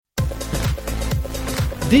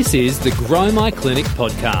This is the Grow My Clinic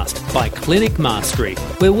podcast by Clinic Mastery,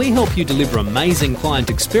 where we help you deliver amazing client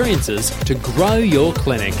experiences to grow your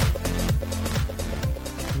clinic.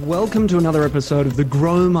 Welcome to another episode of the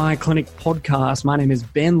Grow My Clinic podcast. My name is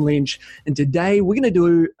Ben Lynch, and today we're going to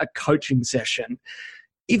do a coaching session.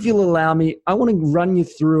 If you'll allow me, I want to run you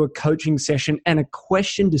through a coaching session and a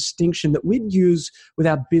question distinction that we'd use with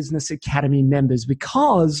our Business Academy members,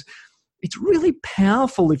 because it's really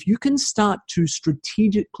powerful if you can start to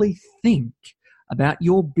strategically think about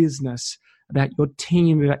your business, about your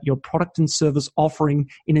team, about your product and service offering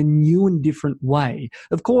in a new and different way.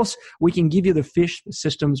 Of course, we can give you the fish, the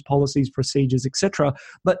systems, policies, procedures, etc.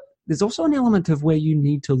 But there's also an element of where you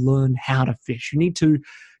need to learn how to fish. You need to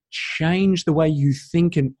change the way you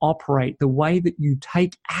think and operate, the way that you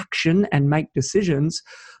take action and make decisions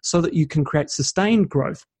so that you can create sustained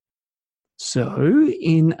growth. So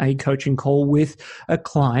in a coaching call with a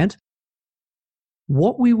client,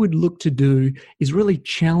 what we would look to do is really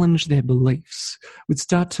challenge their beliefs. We'd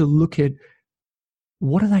start to look at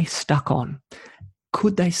what are they stuck on?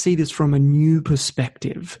 Could they see this from a new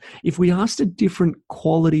perspective? If we asked a different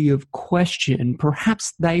quality of question,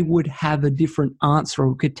 perhaps they would have a different answer, or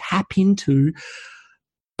we could tap into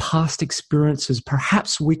past experiences.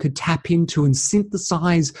 Perhaps we could tap into and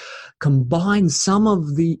synthesize, combine some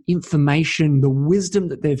of the information, the wisdom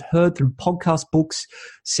that they've heard through podcasts, books,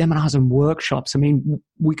 seminars, and workshops. I mean,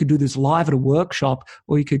 we could do this live at a workshop,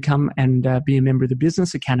 or you could come and be a member of the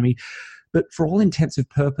Business Academy. But for all intents and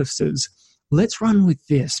purposes, let's run with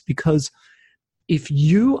this, because if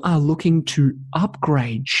you are looking to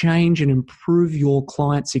upgrade, change, and improve your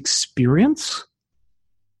client's experience,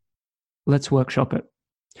 let's workshop it.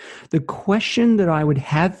 The question that I would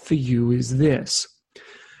have for you is this: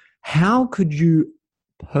 how could you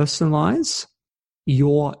personalize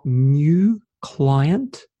your new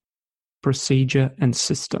client procedure and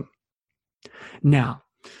system? Now,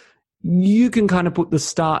 you can kind of put the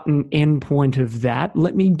start and end point of that.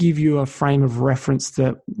 Let me give you a frame of reference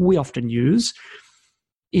that we often use.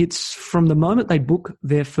 It's from the moment they book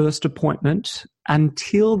their first appointment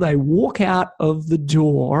until they walk out of the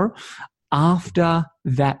door after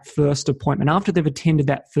that first appointment, after they've attended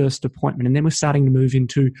that first appointment. And then we're starting to move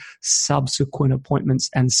into subsequent appointments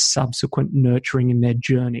and subsequent nurturing in their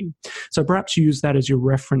journey. So perhaps you use that as your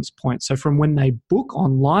reference point. So from when they book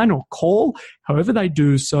online or call, however they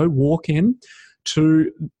do so, walk in, to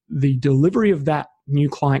the delivery of that new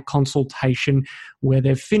client consultation where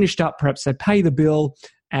they've finished up, perhaps they pay the bill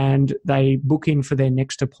and they book in for their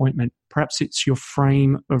next appointment. Perhaps it's your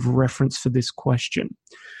frame of reference for this question.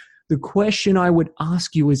 The question I would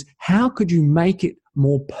ask you is, how could you make it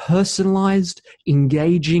more personalized,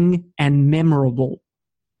 engaging, and memorable?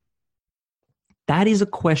 That is a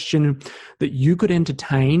question that you could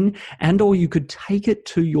entertain, and or you could take it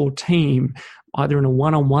to your team, either in a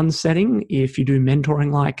one-on-one setting, if you do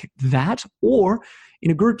mentoring like that, or in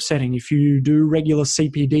a group setting. If you do regular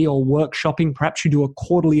CPD or workshopping, perhaps you do a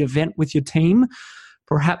quarterly event with your team.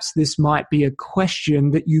 Perhaps this might be a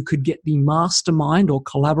question that you could get the mastermind or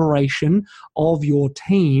collaboration of your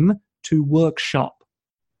team to workshop.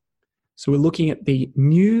 So we're looking at the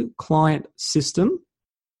new client system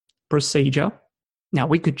procedure. Now,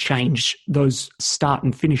 we could change those start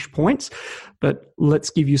and finish points, but let's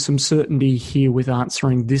give you some certainty here with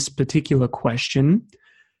answering this particular question.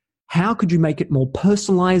 How could you make it more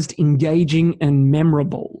personalized, engaging, and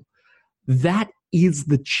memorable? That is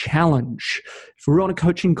the challenge. If we're on a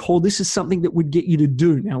coaching call, this is something that would get you to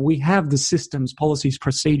do. Now, we have the systems, policies,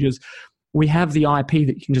 procedures. We have the IP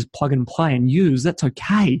that you can just plug and play and use. That's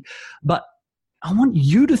okay. But I want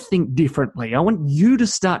you to think differently. I want you to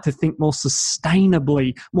start to think more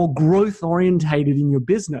sustainably, more growth-orientated in your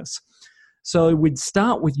business. So we'd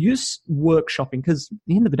start with you workshopping, because at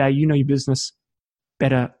the end of the day, you know your business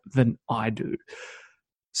better than I do.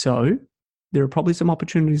 So there are probably some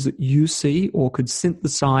opportunities that you see or could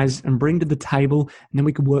synthesize and bring to the table, and then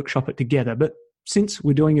we could workshop it together. But since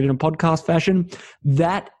we're doing it in a podcast fashion,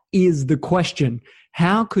 that is the question.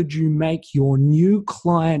 How could you make your new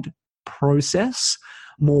client process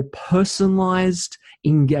more personalized,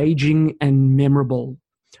 engaging, and memorable?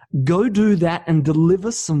 Go do that and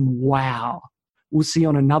deliver some wow. We'll see you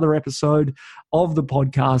on another episode of the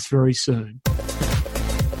podcast very soon.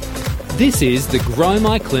 This is the Grow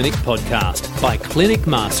My Clinic podcast by Clinic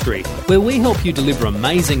Mastery, where we help you deliver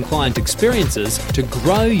amazing client experiences to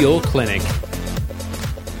grow your clinic.